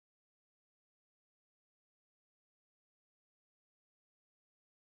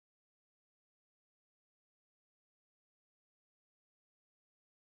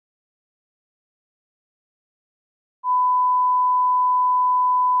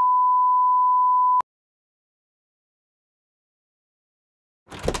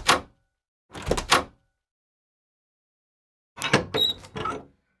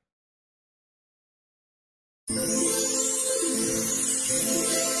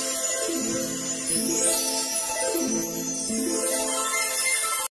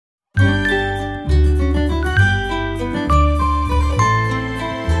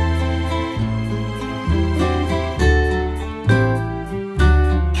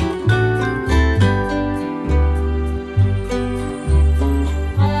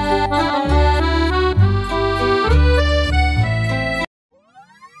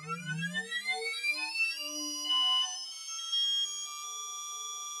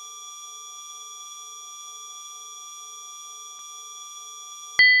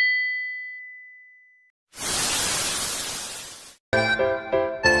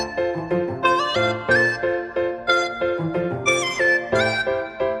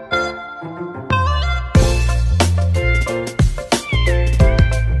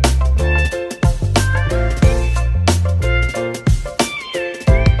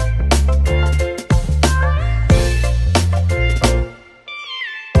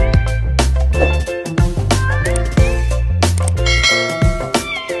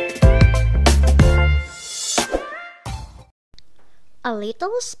A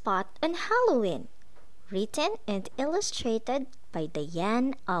Little Spot on Halloween, written and illustrated by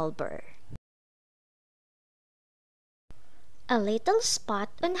DIANE Alber. A Little Spot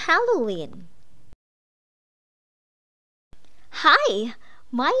on Halloween. Hi,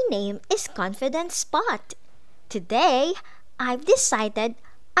 my name is Confident Spot. Today, I've decided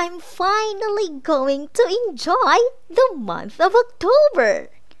I'm finally going to enjoy the month of October.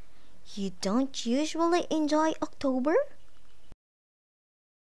 You don't usually enjoy October?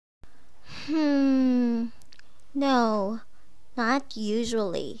 No, not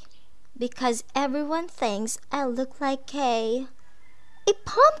usually. Because everyone thinks I look like a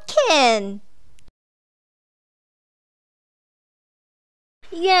pumpkin.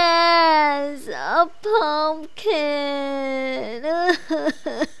 Yes, a pumpkin.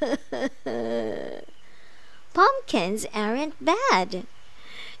 Pumpkins aren't bad.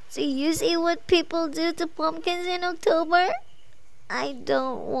 So you see what people do to pumpkins in October? I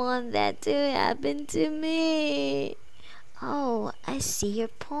don't want that to happen to me. Oh, I see your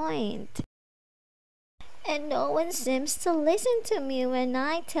point. And no one seems to listen to me when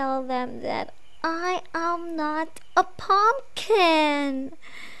I tell them that I am not a pumpkin.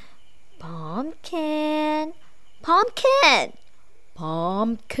 Pumpkin, pumpkin,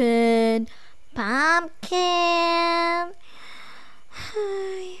 pumpkin, pumpkin.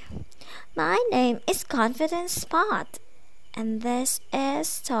 My name is Confident Spot, and this is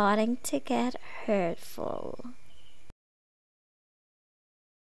starting to get hurtful.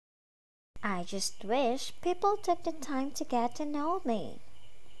 I just wish people took the time to get to know me.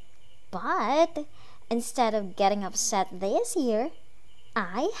 But instead of getting upset this year,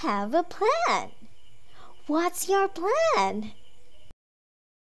 I have a plan. What's your plan?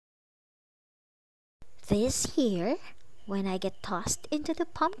 This year, when I get tossed into the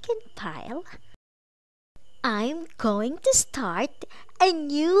pumpkin pile, I'm going to start a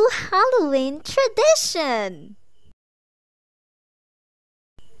new Halloween tradition.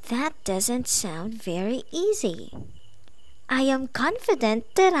 That doesn't sound very easy. I am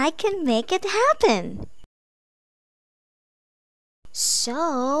confident that I can make it happen.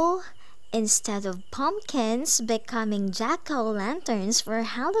 So, instead of pumpkins becoming jack-o'-lanterns for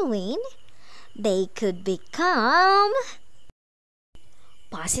Halloween, they could become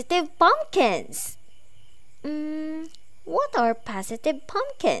positive pumpkins. What are positive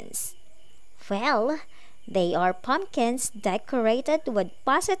pumpkins? Well, they are pumpkins decorated with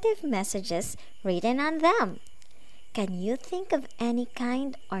positive messages written on them. Can you think of any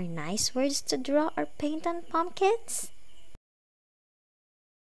kind or nice words to draw or paint on pumpkins?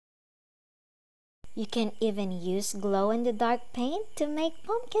 You can even use glow-in-the-dark paint to make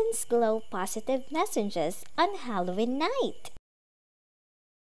pumpkins glow positive messages on Halloween night.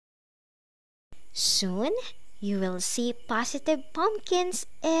 Soon, you will see positive pumpkins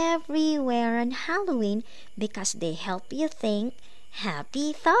everywhere on Halloween because they help you think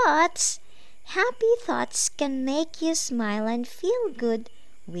happy thoughts. Happy thoughts can make you smile and feel good,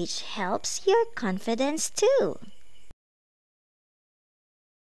 which helps your confidence too.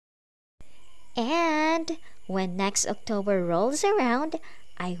 And when next October rolls around,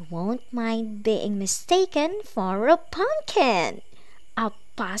 I won't mind being mistaken for a pumpkin. A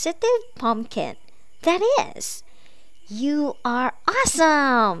positive pumpkin. That is, you are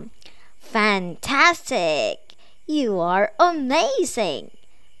awesome! Fantastic! You are amazing!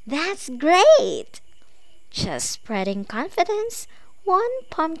 That's great! Just spreading confidence one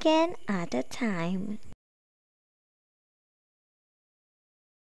pumpkin at a time.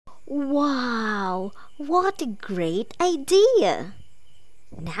 Wow! What a great idea!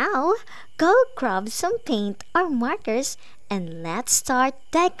 Now, go grab some paint or markers and let's start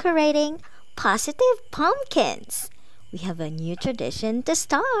decorating positive pumpkins. We have a new tradition to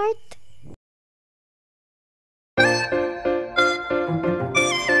start.